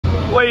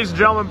Ladies and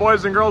gentlemen,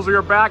 boys and girls, we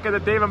are back at the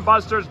Dave &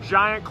 Buster's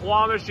giant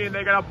claw machine.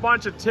 They got a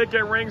bunch of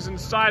ticket rings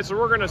inside, so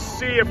we're gonna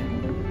see if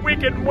we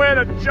can win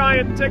a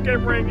giant ticket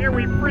ring. Here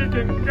we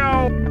freaking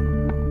go.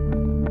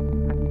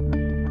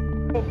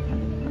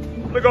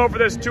 I'm gonna go for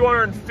this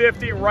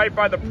 250 right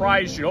by the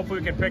prize sheet. Hopefully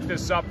we can pick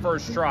this up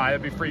first try.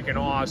 That'd be freaking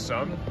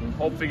awesome.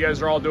 Hopefully you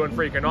guys are all doing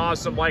freaking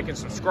awesome. Like and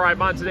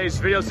subscribe on today's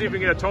video. See if we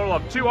can get a total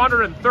of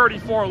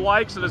 234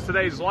 likes. That is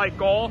today's like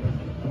goal.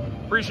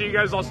 Appreciate you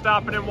guys all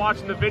stopping in,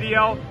 watching the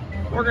video.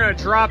 We're gonna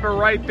drop it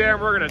right there.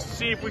 We're gonna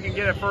see if we can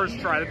get it first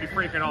try. That'd be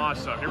freaking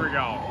awesome. Here we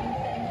go.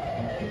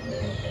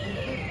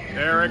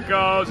 There it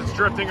goes. It's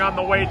drifting on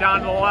the way down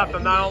to the left,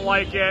 and I don't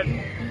like it.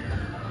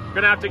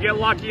 Gonna have to get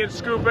lucky and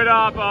scoop it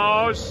up.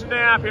 Oh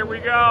snap, here we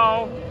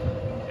go.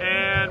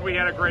 And we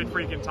had a great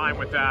freaking time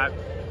with that.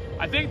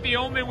 I think the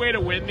only way to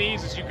win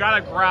these is you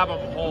gotta grab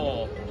them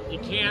whole. You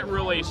can't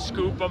really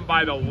scoop them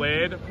by the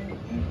lid.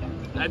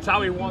 That's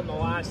how we won the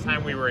last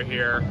time we were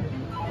here.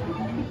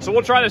 So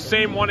we'll try the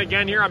same one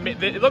again here.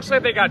 It looks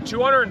like they got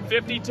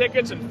 250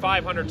 tickets and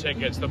 500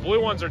 tickets. The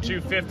blue ones are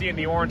 250 and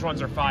the orange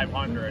ones are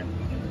 500.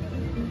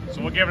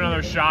 So we'll give it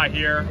another shot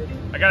here.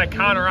 I gotta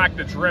counteract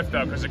the drift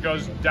though, because it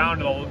goes down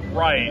to the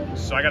right.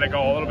 So I gotta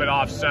go a little bit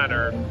off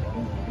center.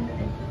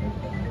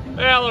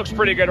 Yeah, it looks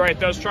pretty good right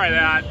there. Let's try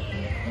that.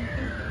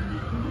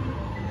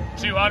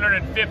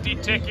 250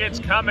 tickets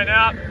coming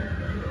up.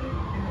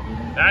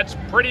 That's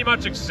pretty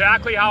much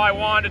exactly how I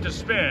wanted to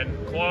spin.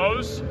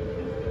 Close.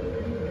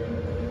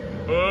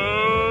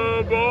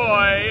 Oh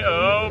boy,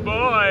 oh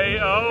boy,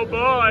 oh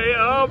boy,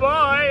 oh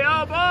boy,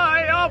 oh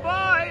boy, oh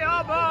boy,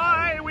 oh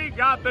boy. We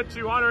got the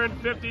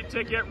 250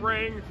 ticket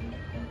ring.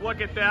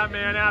 Look at that,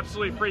 man.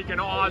 Absolutely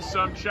freaking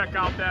awesome. Check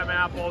out them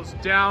apples.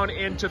 Down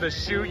into the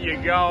chute you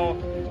go.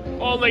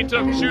 Only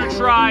took 2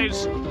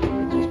 tries.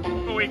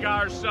 We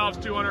got ourselves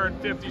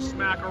 250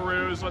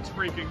 smackaroos. Let's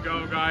freaking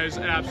go, guys.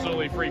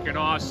 Absolutely freaking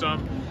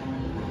awesome.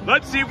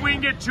 Let's see if we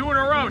can get 2 in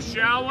a row,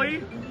 shall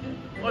we?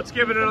 Let's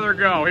give it another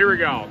go. Here we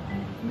go.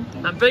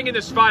 I'm thinking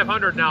this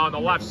 500 now on the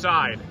left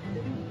side.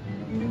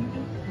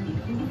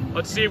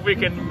 Let's see if we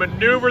can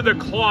maneuver the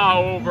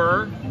claw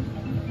over.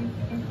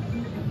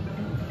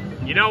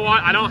 You know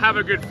what? I don't have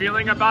a good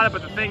feeling about it,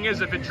 but the thing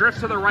is, if it drifts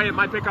to the right, it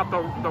might pick up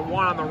the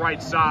one on the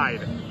right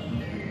side.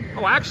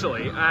 Oh,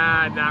 actually,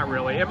 not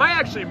really. It might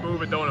actually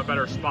move it, though, in a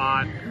better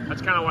spot.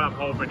 That's kind of what I'm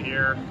hoping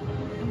here.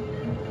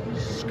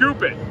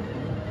 Scoop it.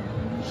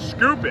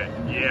 Scoop it.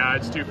 Yeah,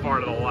 it's too far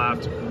to the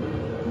left.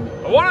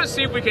 I want to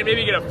see if we can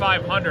maybe get a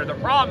 500. The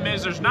problem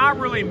is there's not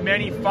really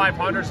many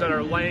 500s that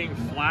are laying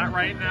flat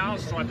right now,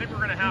 so I think we're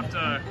going to have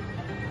to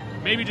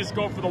maybe just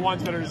go for the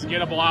ones that are just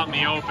gettable out in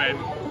the open.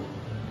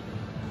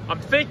 I'm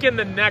thinking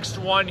the next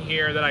one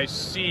here that I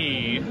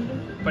see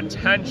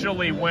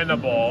potentially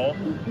winnable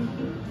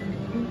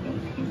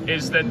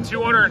is the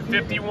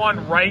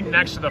 251 right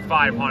next to the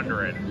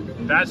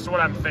 500. That's what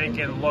I'm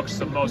thinking looks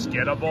the most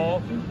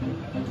gettable.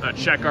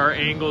 Check our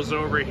angles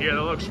over here.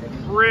 That looks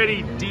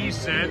pretty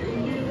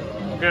decent.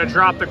 Gonna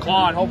drop the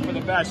claw and hope for the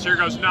best. Here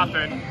goes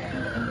nothing.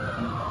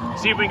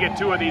 See if we can get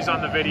 2 of these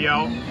on the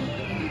video.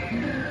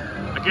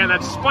 Again,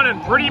 that's spinning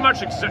pretty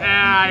much.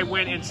 I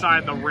went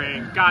inside the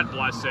ring. God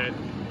bless it.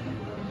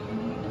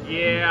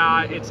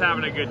 Yeah, it's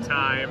having a good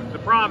time. The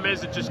problem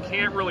is it just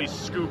can't really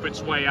scoop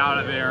its way out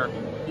of there.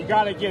 You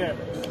gotta get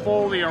it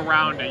fully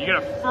around it. You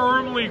gotta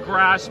firmly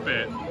grasp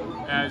it,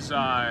 as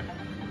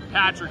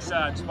Patrick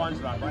said on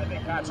SpongeBob, right? I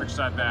think Patrick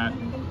said that.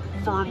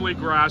 Firmly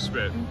grasp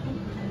it.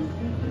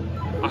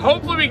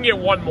 Hopefully we can get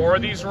 1 more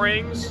of these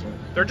rings.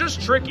 They're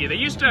just tricky. They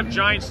used to have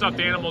giant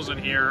stuffed animals in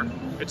here.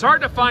 It's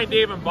hard to find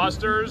Dave &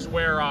 Buster's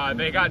where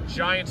they got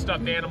giant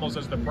stuffed animals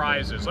as the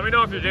prizes. Let me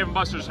know if your Dave &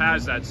 Buster's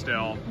has that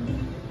still.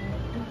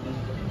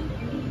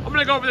 I'm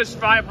gonna go for this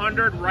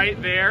 500 right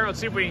there. Let's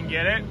see if we can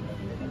get it.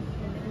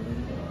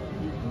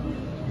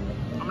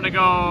 I'm gonna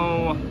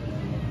go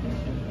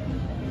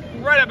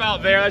right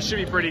about there. That should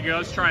be pretty good.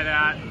 Let's try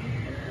that.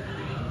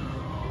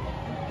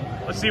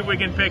 Let's see if we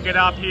can pick it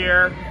up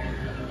here.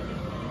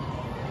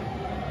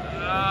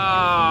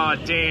 Oh,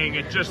 dang,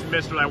 it just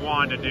missed what I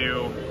wanted to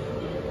do.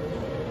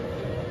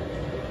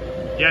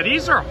 Yeah,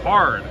 these are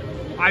hard.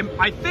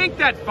 I think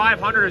that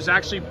 500 is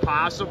actually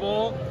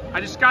possible.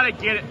 I just got to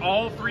get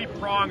all 3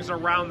 prongs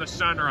around the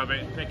center of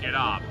it and pick it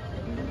up.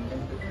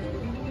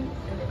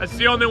 That's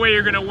the only way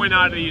you're going to win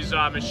out of these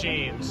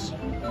machines. All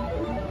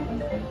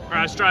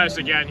right, let's try this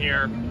again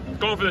here.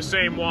 Going for the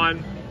same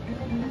one.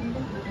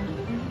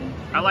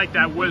 I like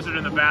that wizard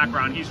in the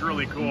background. He's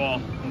really cool.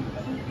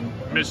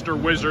 Mr.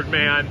 Wizard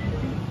Man.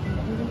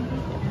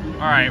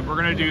 All right, we're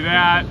gonna do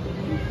that.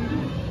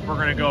 We're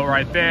gonna go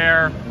right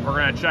there. We're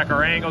gonna check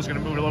our angles.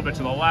 Gonna move it a little bit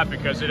to the left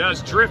because it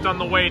does drift on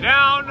the way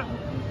down.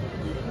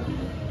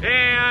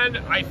 And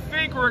I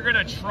think we're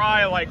gonna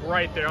try like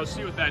right there. Let's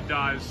see what that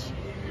does.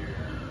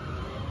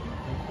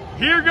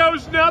 Here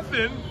goes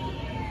nothing.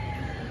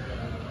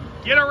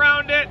 Get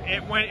around it.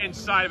 It went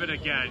inside of it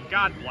again.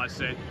 God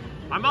bless it.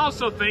 I'm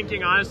also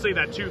thinking, honestly,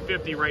 that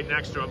 250 right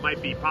next to it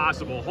might be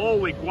possible.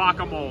 Holy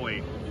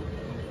guacamole.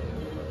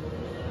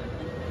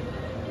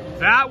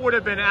 That would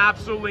have been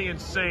absolutely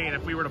insane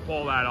if we were to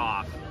pull that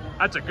off.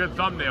 That's a good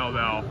thumbnail,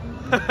 though.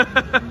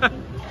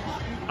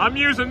 I'm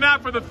using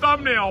that for the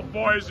thumbnail,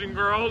 boys and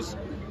girls.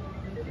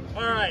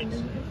 All right,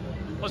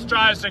 let's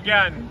try this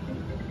again.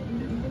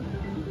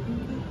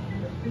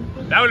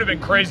 That would have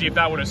been crazy if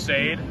that would have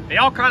stayed. They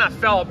all kind of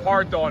fell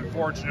apart, though,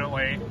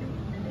 unfortunately.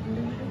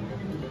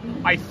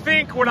 I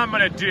think what I'm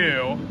gonna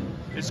do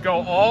is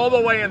go all the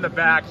way in the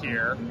back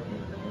here.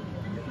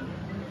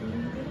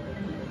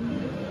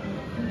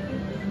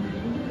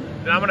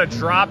 Then I'm gonna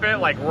drop it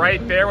like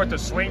right there with the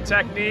swing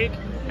technique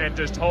and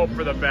just hope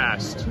for the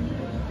best.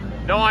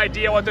 No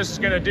idea what this is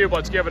gonna do, but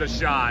let's give it a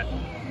shot.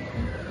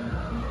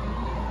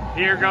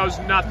 Here goes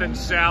nothing,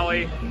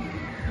 Sally.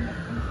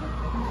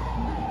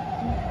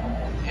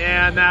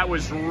 And that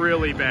was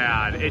really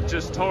bad. It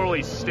just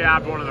totally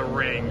stabbed one of the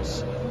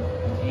rings.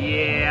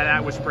 Yeah,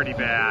 that was pretty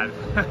bad.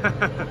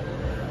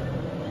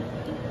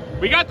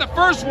 We got the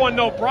first one,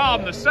 no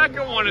problem. The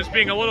second one is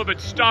being a little bit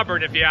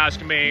stubborn, if you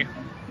ask me.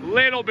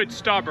 Little bit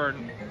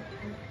stubborn.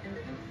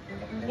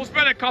 We'll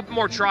spend a couple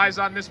more tries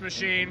on this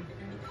machine.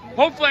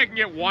 Hopefully I can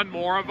get one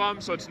more of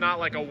them so it's not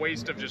like a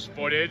waste of just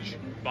footage,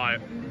 but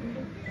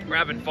we're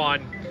having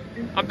fun.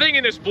 I'm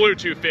thinking this blue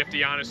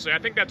 250, honestly. I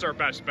think that's our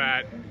best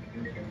bet.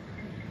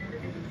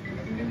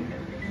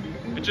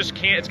 It just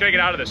can't, it's gotta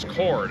get out of this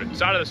cord.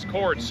 It's out of this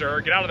cord,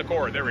 sir. Get out of the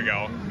cord, there we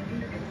go.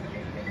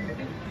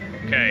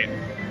 Okay.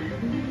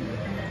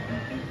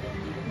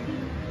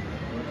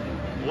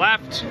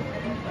 Left.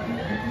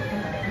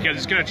 Because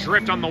it's gonna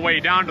drift on the way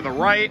down to the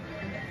right.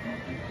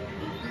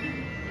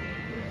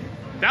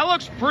 That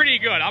looks pretty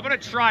good. I'm gonna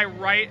try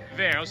right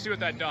there. Let's see what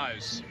that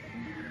does.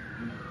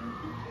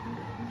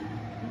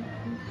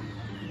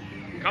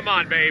 Come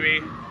on,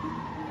 baby.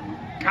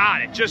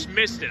 God, it just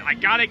missed it. I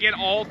gotta get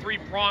all three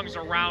prongs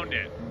around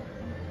it.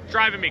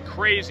 Driving me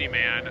crazy,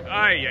 man.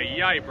 Ay,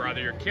 ay, ay,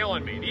 brother, you're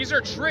killing me. These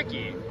are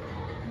tricky.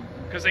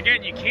 Because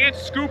again, you can't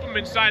scoop them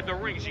inside the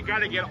rings. You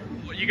gotta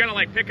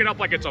like pick it up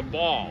like it's a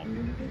ball.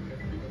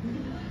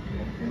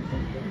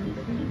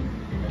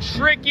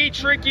 Tricky,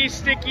 tricky,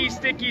 sticky,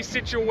 sticky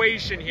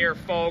situation here,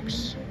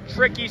 folks.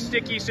 Tricky,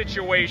 sticky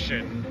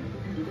situation.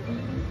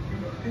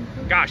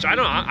 Gosh, I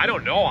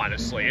don't know,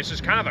 honestly. It's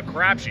just kind of a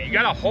crapshoot. You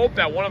gotta hope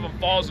that one of them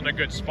falls in a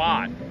good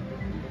spot.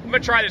 I'm gonna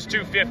try this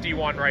 250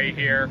 one right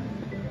here.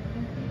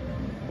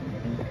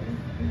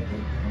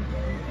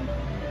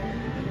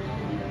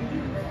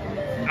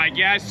 I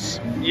guess,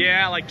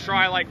 yeah, like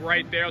try like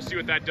right there. Let's see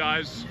what that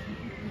does.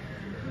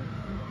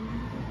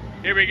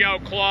 Here we go,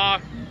 claw.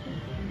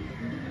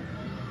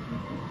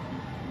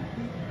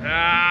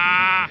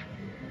 Ah,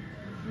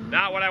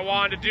 not what I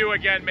wanted to do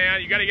again,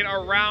 man. You gotta get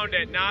around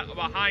it, not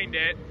behind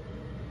it.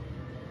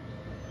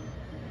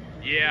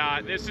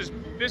 Yeah, this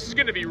is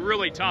gonna be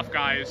really tough,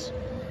 guys.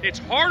 It's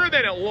harder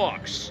than it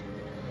looks.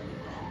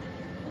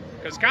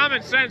 Because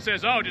common sense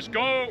says, oh, just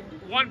go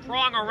one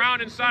prong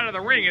around inside of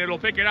the ring and it'll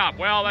pick it up.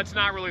 Well, that's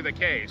not really the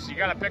case. You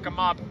gotta pick them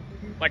up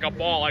like a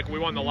ball like we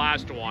won the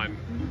last one.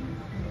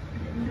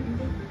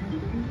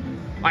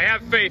 I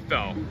have faith,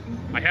 though.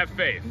 I have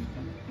faith.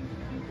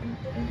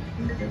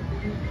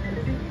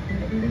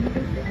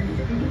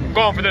 I'm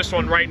going for this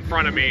one right in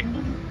front of me.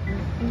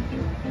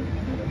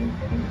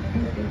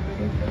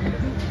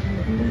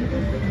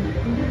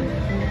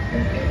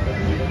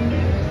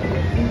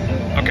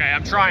 Okay,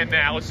 I'm trying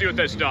that. Let's see what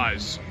this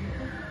does.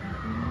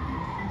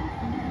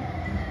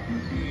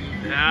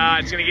 Ah,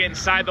 it's gonna get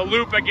inside the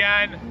loop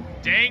again.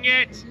 Dang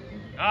it.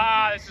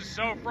 Ah, this is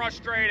so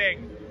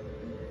frustrating.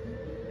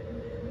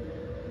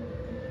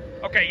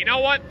 Okay, you know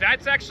what?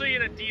 That's actually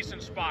in a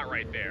decent spot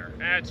right there.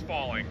 It's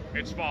falling.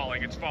 It's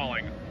falling. It's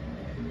falling.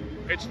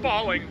 It's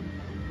falling.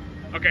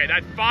 Okay,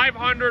 that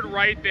 500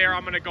 right there,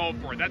 I'm gonna go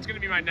for it. That's gonna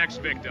be my next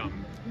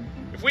victim.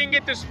 If we can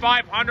get this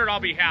 500,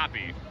 I'll be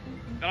happy.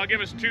 That'll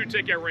give us 2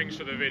 ticket rings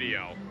for the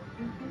video.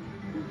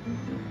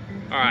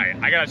 All right,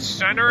 I gotta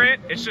center it.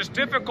 It's just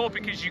difficult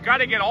because you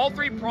gotta get all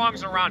 3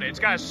 prongs around it. It's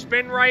gotta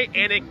spin right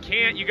and it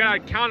can't, you gotta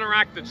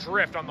counteract the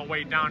drift on the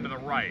way down to the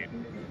right.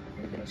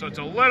 So it's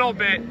a little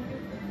bit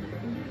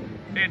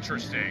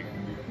interesting.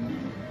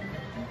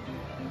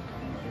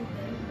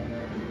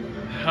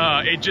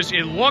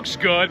 It looks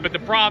good, but the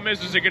problem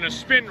is it gonna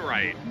spin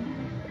right?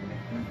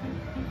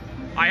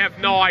 I have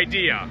no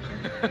idea.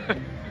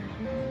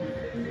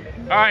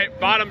 All right,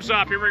 bottoms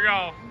up, here we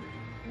go.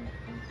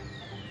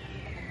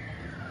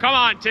 Come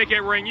on,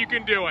 ticket ring, you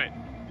can do it.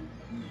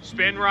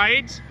 Spin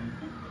right.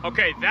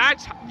 Okay,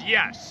 that's,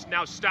 yes.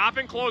 Now stop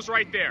and close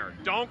right there.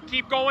 Don't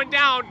keep going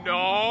down,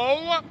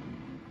 no.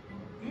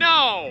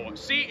 No,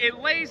 see, it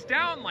lays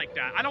down like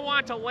that. I don't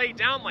want it to lay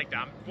down like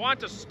that. I want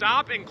it to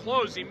stop and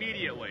close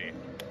immediately.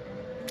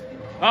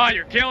 Oh,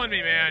 you're killing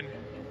me, man.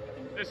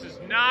 This is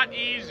not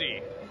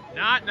easy.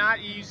 Not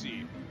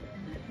easy.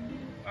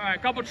 All right, a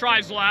couple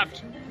tries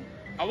left.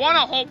 I want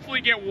to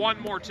hopefully get one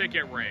more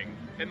ticket ring.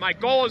 And my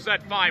goal is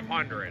at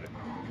 500.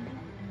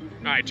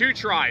 All right, 2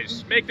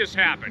 tries. Make this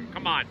happen.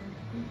 Come on.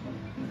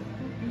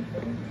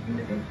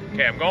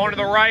 Okay, I'm going to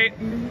the right.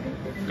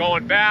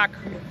 Going back.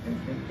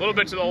 A little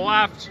bit to the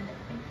left.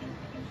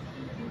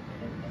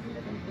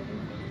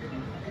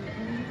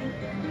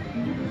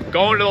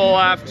 Going to the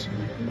left,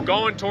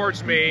 going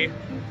towards me.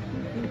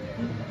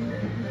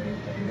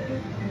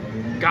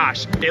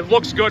 Gosh, it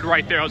looks good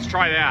right there. Let's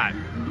try that.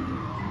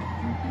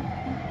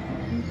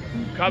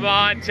 Come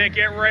on,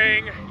 ticket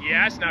ring.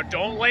 Yes, now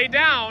don't lay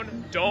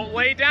down. Don't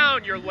lay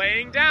down. You're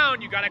laying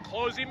down. You got to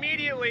close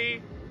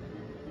immediately.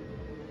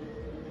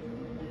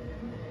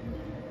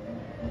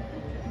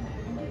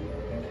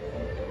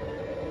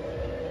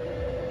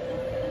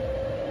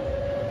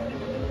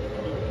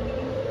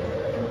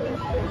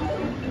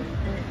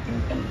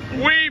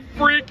 We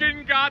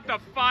freaking got the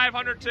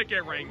 500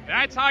 ticket ring.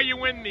 That's how you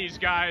win these,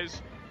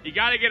 guys. You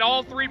got to get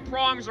all 3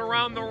 prongs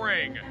around the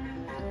ring.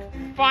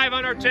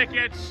 500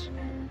 tickets.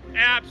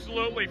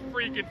 Absolutely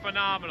freaking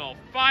phenomenal.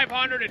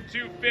 500 and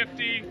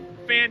 250.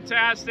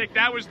 Fantastic.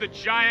 That was the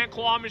giant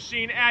claw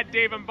machine at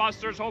Dave &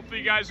 Buster's. Hopefully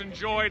you guys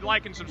enjoyed.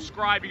 Like and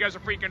subscribe. You guys are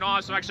freaking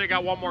awesome. Actually, I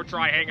got one more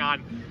try. Hang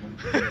on.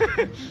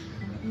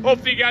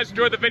 Hopefully you guys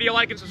enjoyed the video.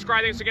 Like and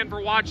subscribe. Thanks again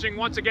for watching.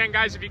 Once again,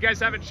 guys, if you guys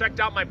haven't checked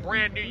out my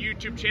brand new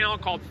YouTube channel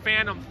called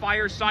Phantom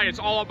Fireside, it's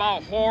all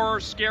about horror,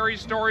 scary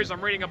stories.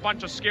 I'm reading a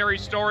bunch of scary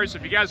stories. So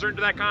if you guys are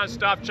into that kind of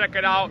stuff, check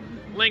it out.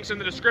 Links in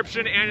the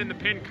description and in the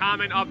pinned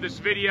comment of this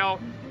video.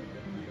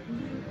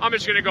 I'm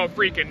just gonna go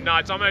freaking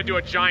nuts. I'm gonna do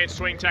a giant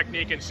swing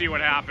technique and see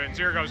what happens.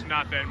 Here goes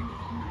nothing.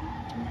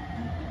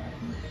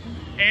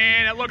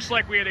 And it looks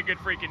like we had a good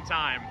freaking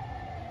time.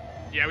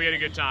 Yeah, we had a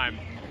good time.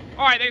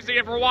 All right, thanks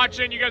again for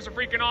watching. You guys are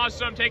freaking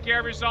awesome. Take care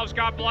of yourselves.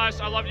 God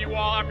bless. I love you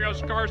all. I'm your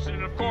host, Carson.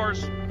 And of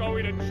course, go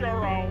eat a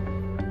churro.